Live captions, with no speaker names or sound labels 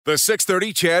The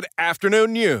 6:30 CHED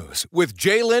Afternoon News with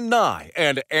Jaylen Nye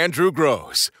and Andrew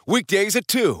Gross. Weekdays at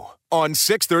 2 on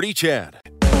 6:30 CHED.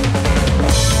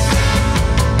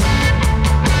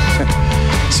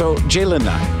 So, Jaylen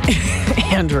Nye.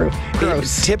 Andrew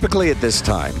Gross. Typically at this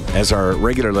time, as our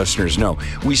regular listeners know,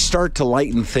 we start to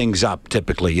lighten things up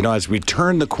typically, as we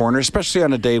turn the corner, especially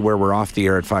on a day where we're off the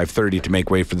air at 5:30 to make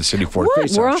way for the City Ford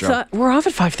Face-Off show. We're off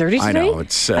at 5:30 today? I know,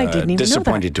 it's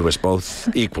disappointed to us both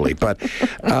equally. But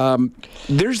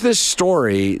there's this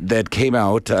story that came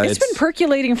out. It's been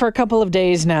percolating for a couple of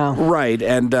days now. Right,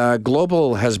 and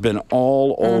Global has been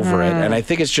all over it, and I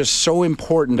think it's just so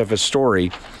important of a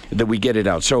story that we get it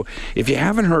out. So if you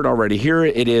haven't heard already, here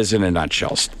it is in a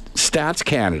nutshell. Statistics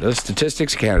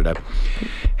Canada,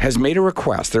 has made a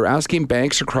request. They're asking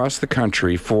banks across the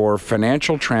country for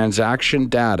financial transaction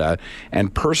data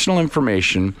and personal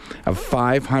information of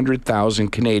 500,000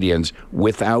 Canadians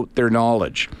without their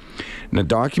knowledge. And the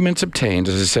documents obtained,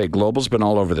 as I say, Global's been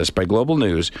all over this, by Global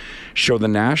News, show the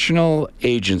national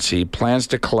agency plans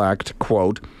to collect,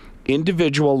 quote,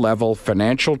 individual level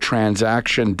financial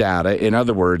transaction data. In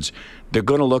other words, they're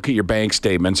going to look at your bank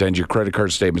statements and your credit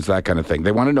card statements, that kind of thing.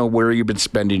 They want to know where you've been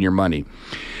spending your money.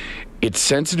 It's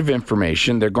sensitive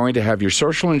information. They're going to have your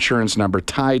social insurance number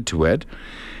tied to it.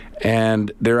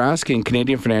 And they're asking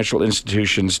Canadian financial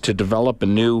institutions to develop a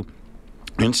new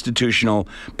institutional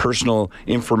personal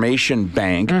information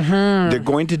bank. They're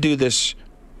going to do this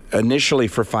initially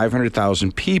for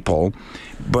 500,000 people,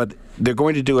 but they're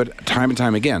going to do it time and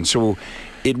time again. So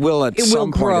it will at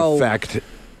some point affect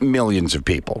millions of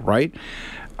people, right?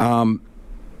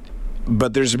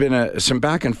 But there's been some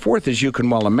back and forth, as you can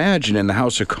well imagine, in the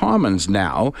House of Commons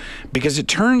now, because it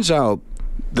turns out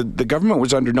the government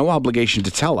was under no obligation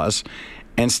to tell us,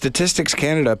 and Statistics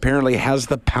Canada apparently has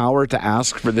the power to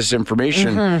ask for this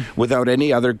information without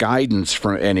any other guidance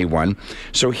from anyone.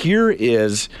 So here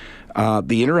is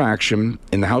the interaction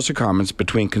in the House of Commons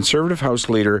between Conservative House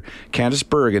Leader Candice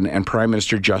Bergen and Prime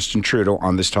Minister Justin Trudeau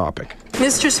on this topic.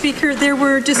 Mr. Speaker, there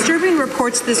were disturbing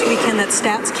reports this weekend that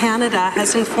Stats Canada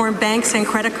has informed banks and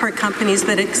credit card companies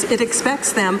that it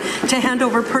expects them to hand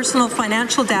over personal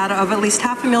financial data of at least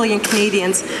 500,000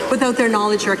 Canadians without their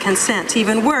knowledge or consent.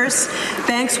 Even worse,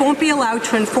 banks won't be allowed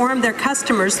to inform their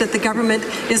customers that the government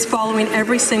is following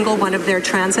every single one of their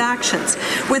transactions.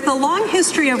 With a long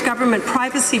history of government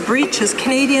privacy breaches,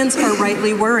 Canadians are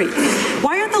rightly worried.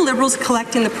 Why are the Liberals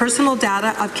collecting the personal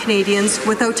data of Canadians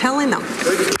without telling them?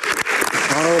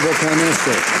 Honourable Prime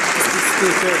Minister.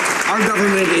 Speaker, our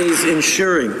government is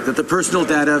ensuring that the personal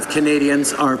data of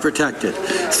Canadians are protected.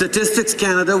 Statistics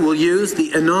Canada will use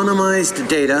the anonymized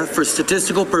data for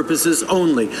statistical purposes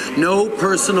only. No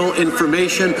personal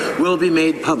information will be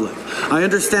made public. I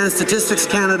understand Statistics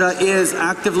Canada is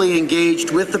actively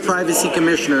engaged with the Privacy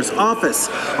Commissioner's office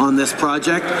on this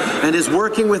project and is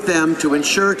working with them to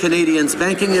ensure Canadians'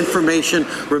 banking information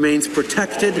remains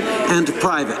protected and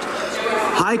private.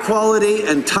 High quality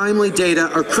and timely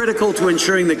data are critical to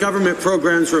ensuring that government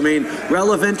programs remain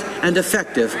relevant and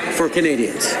effective for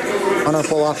Canadians.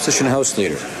 Honourable Opposition House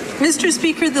Leader. Mr.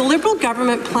 Speaker, the Liberal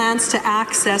government plans to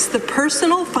access the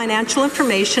personal financial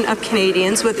information of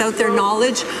Canadians without their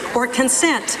knowledge or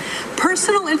consent.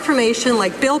 Personal information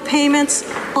like bill payments,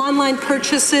 online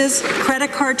purchases,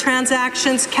 credit card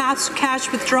transactions,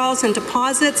 cash withdrawals and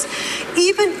deposits,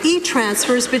 even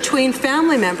e-transfers between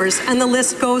family members, and the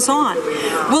list goes on.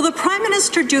 Will the Prime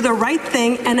Minister do the right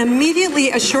thing and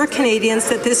immediately assure Canadians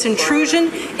that this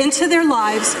intrusion into their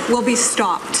lives will be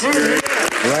stopped?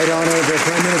 Right Honourable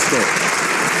Prime Minister.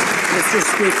 Mr.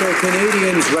 Speaker,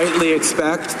 Canadians rightly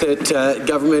expect that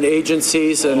government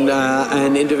agencies and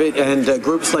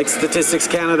groups like Statistics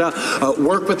Canada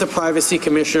work with the Privacy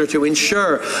Commissioner to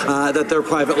ensure that their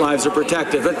private lives are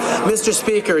protected. But, Mr.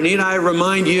 Speaker, need I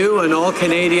remind you and all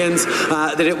Canadians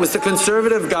that it was the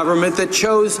Conservative government that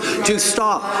chose to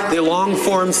stop the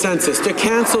long-form census, to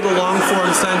cancel the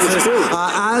long-form census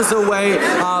as a way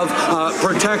of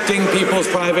protecting people's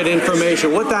private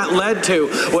information. What that led to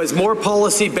was more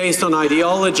policy based on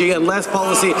ideology and less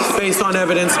policy based on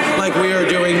evidence like we are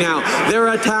doing now. Their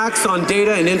attacks on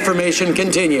data and information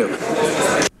continue.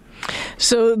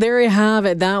 So there you have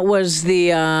it. That was the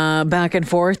back and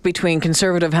forth between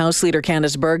Conservative House Leader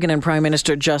Candice Bergen and Prime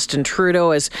Minister Justin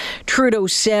Trudeau. As Trudeau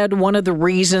said, one of the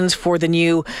reasons for the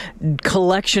new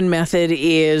collection method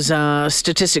is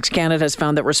Statistics Canada has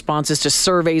found that responses to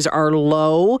surveys are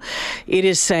low. It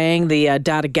is saying the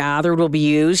data gathered will be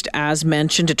used, as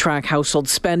mentioned, to track household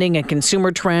spending and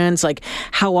consumer trends, like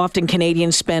how often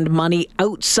Canadians spend money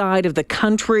outside of the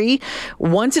country.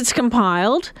 Once it's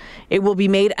compiled, it will be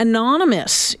made anonymous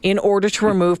promise in order to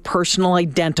remove personal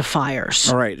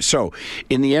identifiers. All right. So,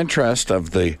 in the interest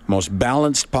of the most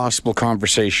balanced possible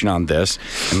conversation on this,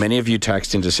 and many of you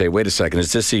texting to say, wait a second,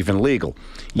 is this even legal?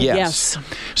 Yes.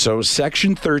 So,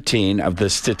 Section 13 of the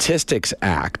Statistics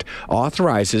Act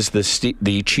authorizes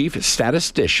the chief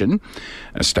statistician,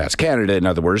 Stats Canada in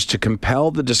other words, to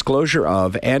compel the disclosure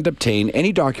of and obtain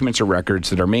any documents or records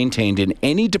that are maintained in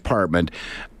any department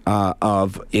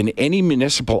in any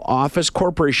municipal office,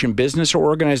 corporation, business, or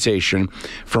organization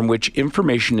from which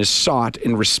information is sought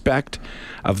in respect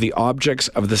of the objects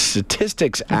of the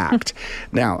Statistics Act.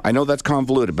 Now, I know that's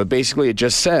convoluted, but basically it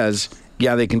just says,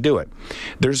 yeah, they can do it.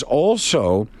 There's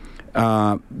also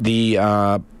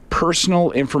the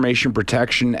Personal Information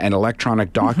Protection and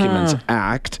Electronic Documents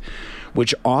Act,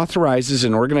 which authorizes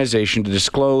an organization to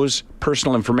disclose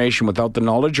personal information without the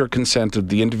knowledge or consent of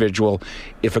the individual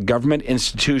if a government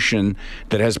institution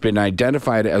that has been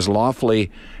identified as lawfully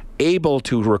able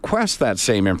to request that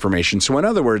same information. So in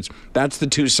other words, that's the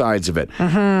two sides of it.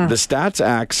 The Stats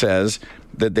Act says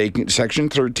that they can, Section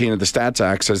 13 of the Stats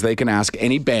Act says they can ask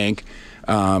any bank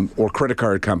or credit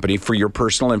card company for your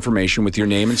personal information with your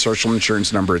name and social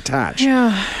insurance number attached.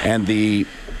 Yeah. And the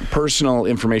Personal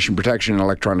Information Protection and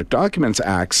Electronic Documents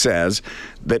Act says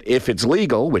that if it's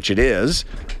legal, which it is,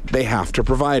 they have to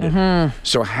provide it.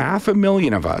 So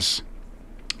 500,000 of us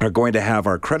are going to have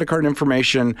our credit card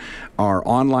information, our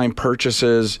online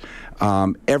purchases,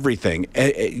 everything,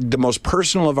 the most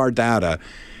personal of our data.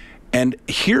 And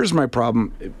here's my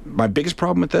problem, my biggest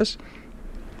problem with this,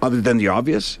 other than the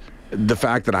obvious, the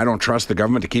fact that I don't trust the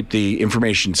government to keep the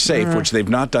information safe, which they've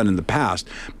not done in the past.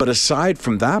 But aside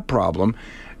from that problem,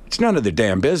 it's none of their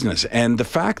damn business. And the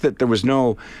fact that there was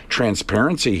no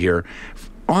transparency here,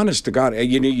 honest to God,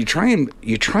 you try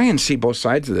and see both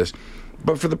sides of this.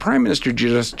 But for the Prime Minister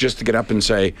just to get up and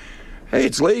say, hey,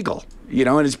 it's legal,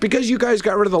 and it's because you guys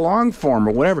got rid of the long form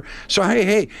or whatever. So,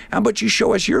 hey, how about you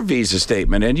show us your visa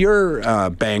statement and your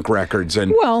bank records?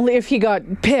 And well, if he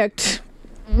got picked,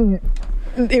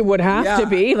 it would have to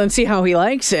be. Let's see how he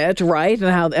likes it, right?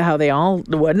 And how they all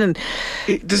would. And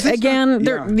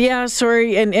again,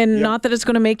 sorry, and not that it's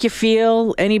going to make you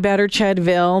feel any better,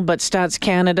 Chadville, but Stats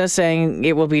Canada saying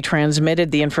it will be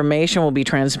transmitted. The information will be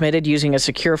transmitted using a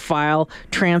secure file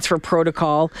transfer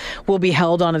protocol. Will be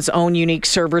held on its own unique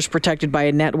servers, protected by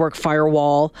a network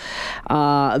firewall.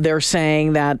 They're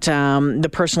saying that the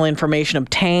personal information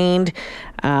obtained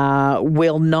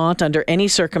will not, under any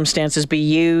circumstances, be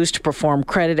used to perform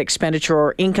credit, expenditure,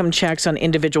 or income checks on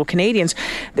individual Canadians.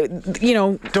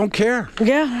 Don't care.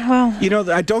 Yeah,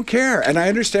 well, I don't care, and I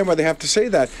understand why they have to say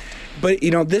that. But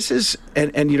this is,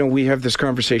 and we have this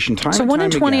conversation time. So and time 1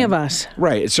 in 20 again. of us,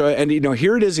 right? So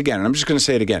here it is again. And I'm just going to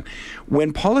say it again.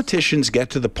 When politicians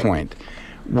get to the point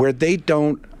where they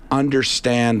don't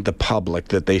understand the public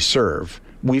that they serve,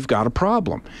 we've got a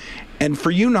problem. And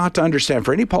for you not to understand,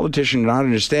 for any politician to not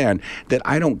understand that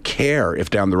I don't care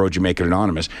if down the road you make it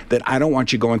anonymous, that I don't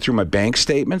want you going through my bank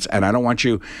statements and I don't want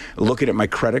you looking at my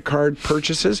credit card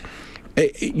purchases,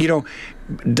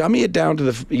 dummy it down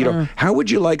to the, how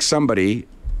would you like somebody,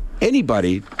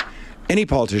 anybody, any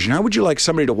politician, how would you like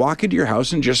somebody to walk into your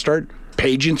house and just start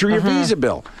paging through your visa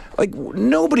bill? Like,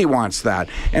 nobody wants that.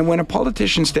 And when a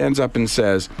politician stands up and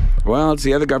says, well, it's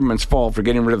the other government's fault for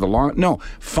getting rid of the law, no,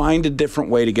 find a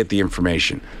different way to get the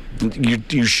information.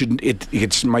 You shouldn't,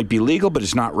 it might be legal, but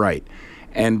it's not right.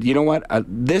 And you know what?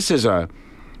 This is a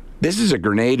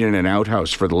grenade in an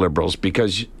outhouse for the Liberals,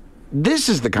 because this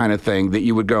is the kind of thing that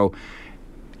you would go,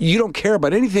 you don't care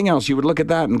about anything else. You would look at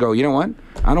that and go, you know what?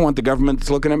 I don't want the government that's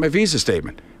looking at my visa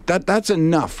statement. That's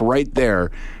enough right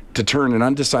there to turn an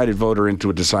undecided voter into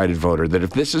a decided voter, that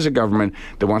if this is a government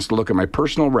that wants to look at my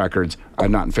personal records,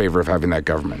 I'm not in favor of having that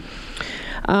government.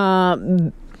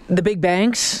 The big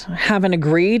banks haven't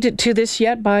agreed to this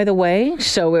yet, by the way.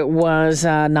 So it was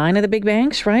 9 of the big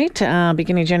banks, right?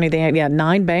 Beginning of January, they had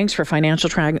 9 banks for financial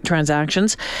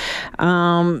transactions.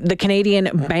 The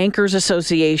Canadian Bankers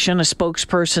Association, a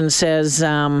spokesperson says,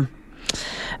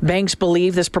 banks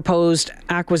believe this proposed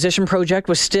acquisition project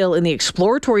was still in the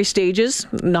exploratory stages,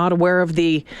 not aware of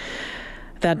that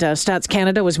Stats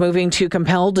Canada was moving to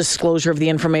compel disclosure of the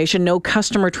information. No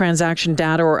customer transaction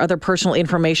data or other personal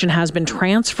information has been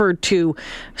transferred to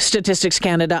Statistics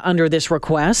Canada under this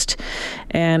request.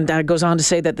 And goes on to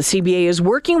say that the CBA is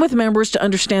working with members to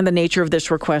understand the nature of this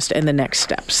request and the next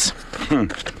steps.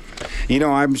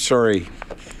 I'm sorry.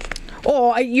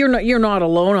 Oh, you're not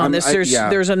alone on this.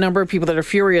 There's a number of people that are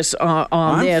furious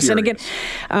on this. Furious. And again,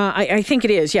 I think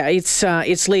it is. Yeah,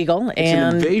 it's legal. It's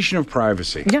an invasion of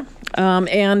privacy. Yeah.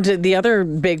 And the other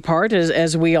big part, is,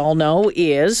 as we all know,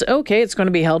 is, okay, it's going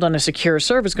to be held on a secure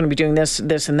server. It's going to be doing this,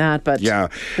 and that. But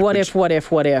what if,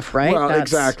 right? Well,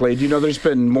 exactly. There's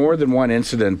been more than one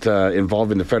incident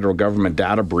involving the federal government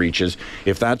data breaches.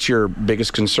 If that's your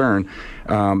biggest concern,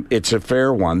 it's a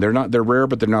fair one. They're rare,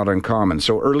 but they're not uncommon.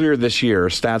 So earlier this year,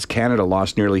 Stats Canada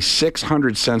lost nearly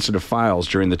 600 sensitive files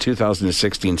during the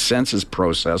 2016 census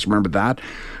process. Remember that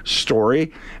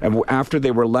story? And after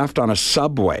they were left on a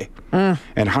subway.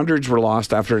 And hundreds were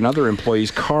lost after another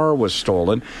employee's car was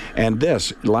stolen. And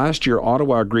last year,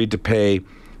 Ottawa agreed to pay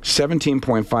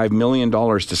 $17.5 million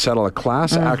to settle a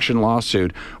class action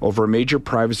lawsuit over a major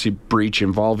privacy breach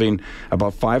involving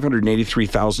about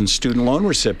 583,000 student loan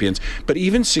recipients. But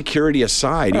even security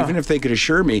aside, even if they could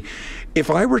assure me, if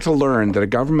I were to learn that a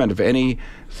government of any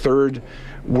third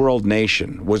world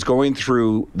nation was going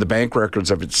through the bank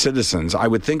records of its citizens, I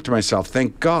would think to myself,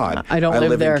 thank God I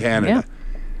live there. In Canada. Yeah.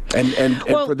 And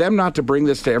for them not to bring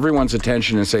this to everyone's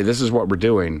attention and say, this is what we're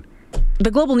doing.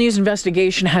 The Global News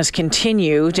investigation has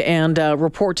continued, and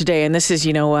report today, and this is,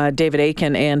 David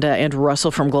Aiken and Andrew Russell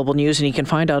from Global News, and you can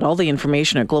find out all the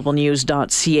information at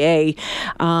globalnews.ca.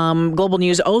 Global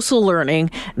News also learning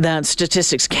that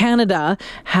Statistics Canada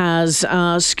has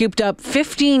scooped up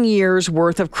 15 years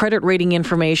worth of credit rating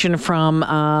information from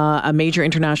a major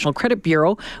international credit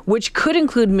bureau, which could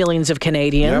include millions of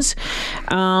Canadians.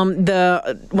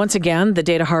 Yep. Once again, the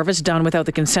data harvest done without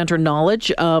the consent or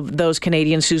knowledge of those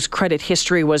Canadians whose credit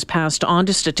history was passed on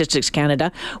to Statistics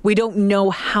Canada. We don't know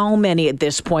how many at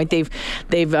this point. They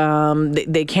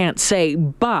can't say,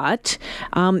 but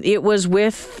it was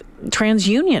with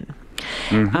TransUnion.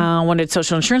 Wanted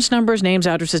social insurance numbers, names,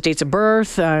 addresses, dates of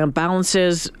birth,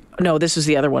 balances. No, this is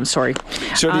the other one. Sorry.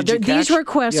 So these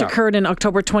requests occurred in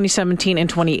October 2017 and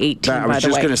 2018. I was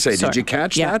just going to say, did you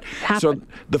catch that? So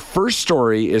the first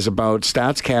story is about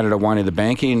Stats Canada wanting the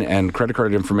banking and credit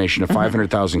card information of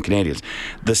 500,000 Canadians.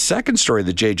 The second story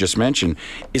that Jay just mentioned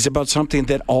is about something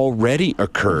that already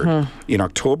occurred in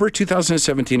October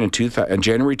 2017 and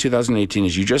January 2018.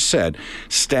 As you just said,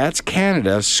 Stats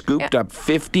Canada scooped up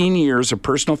 15 years of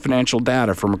personal financial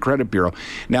data from a credit bureau.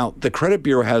 Now, the credit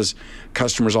bureau has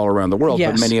customers all around the world,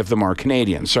 but many of them are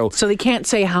Canadian. So they can't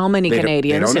say how many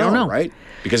Canadians. They don't know, right?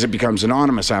 Because it becomes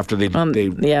anonymous after they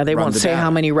won't say how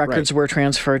many records were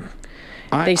transferred.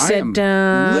 They said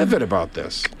I'm livid about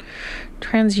this.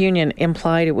 TransUnion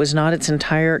implied it was not its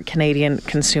entire Canadian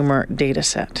consumer data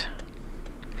set.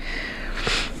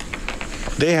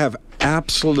 They have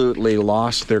absolutely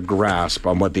lost their grasp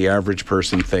on what the average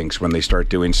person thinks when they start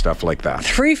doing stuff like that.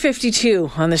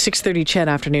 3:52 on the 6:30 CHED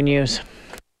Afternoon News.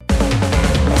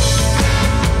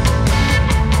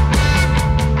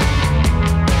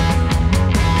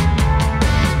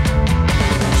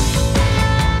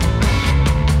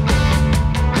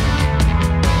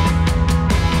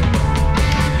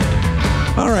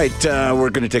 All right, we're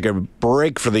going to take a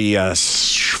break for the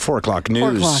 4 o'clock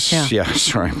news. 4 o'clock, yeah,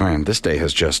 sorry, man. This day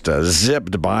has just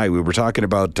zipped by. We were talking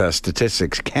about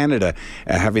Statistics Canada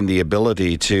having the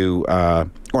ability to,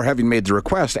 or having made the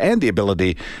request and the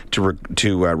ability to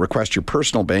request your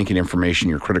personal banking information,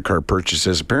 your credit card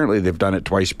purchases. Apparently, they've done it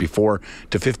twice before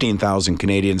to 15,000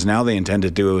 Canadians. Now they intend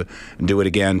to do it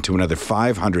again to another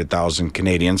 500,000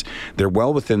 Canadians. They're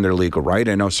well within their legal right.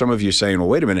 I know some of you saying, well,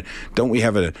 wait a minute, don't we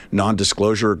have a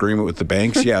non-disclosure agreement with the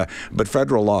banks? Yeah, but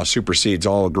federal law supersedes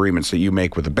all agreements that you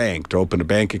make with a bank to open a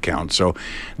bank account. So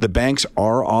the banks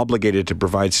are obligated to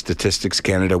provide Statistics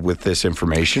Canada with this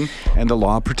information, and the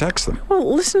law protects them.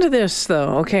 Well, listen to this,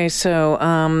 though. Okay, so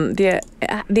the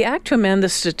Act to amend the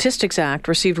Statistics Act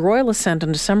received royal assent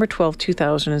on December 12,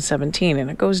 2017,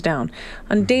 and it goes down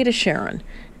on data sharing.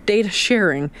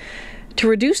 To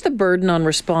reduce the burden on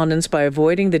respondents by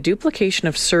avoiding the duplication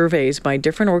of surveys by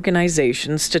different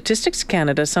organizations, Statistics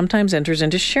Canada sometimes enters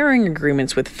into sharing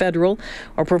agreements with federal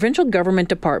or provincial government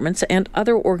departments and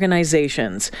other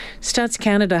organizations. Stats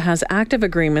Canada has active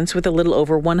agreements with a little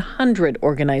over 100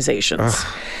 organizations.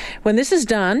 When this is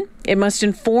done, it must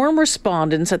inform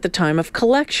respondents at the time of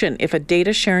collection if a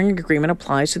data sharing agreement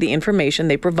applies to the information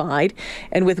they provide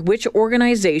and with which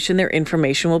organization their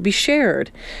information will be shared.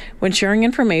 When sharing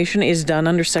information is done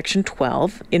under Section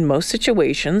 12, in most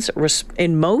situations,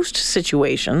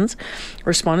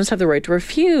 respondents have the right to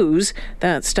refuse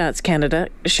that Stats Canada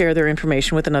share their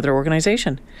information with another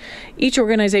organization. Each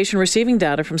organization receiving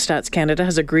data from Stats Canada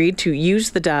has agreed to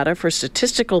use the data for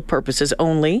statistical purposes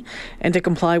only and to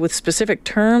comply with specific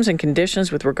terms and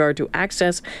conditions with regard to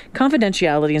access,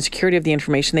 confidentiality, and security of the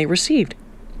information they received.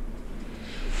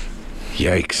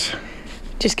 Yikes.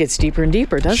 Just gets deeper and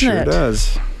deeper, doesn't it? Sure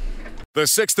does. The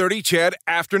 6:30 CHED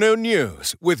Afternoon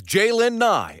News with Jaylen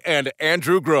Nye and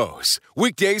Andrew Gross.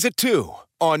 Weekdays at 2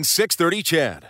 on 6:30 CHED.